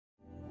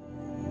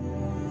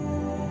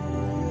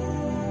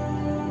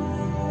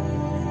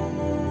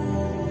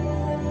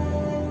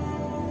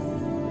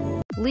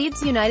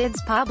Leeds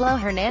United's Pablo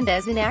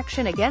Hernandez in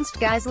action against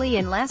Guiseley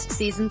in last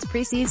season's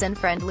pre-season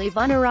friendly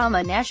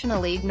VANARAMA.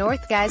 National League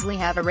North. Guiseley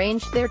have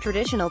arranged their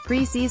traditional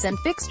pre-season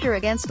fixture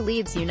against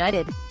Leeds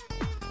United.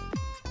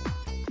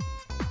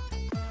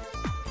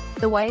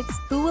 The Whites,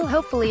 who will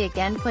hopefully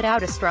again put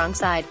out a strong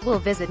side, will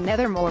visit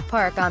Nethermoor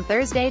Park on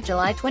Thursday,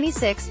 July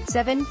 26,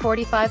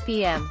 7:45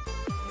 p.m.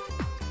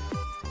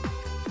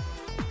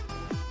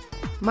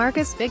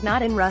 Marcus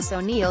Bignot and Russ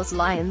O'Neill's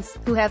Lions,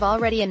 who have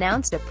already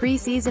announced a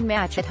pre-season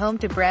match at home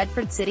to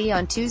Bradford City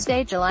on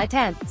Tuesday, July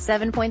 10,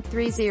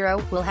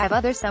 7:30, will have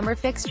other summer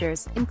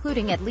fixtures,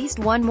 including at least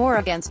one more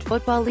against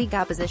Football League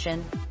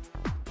opposition.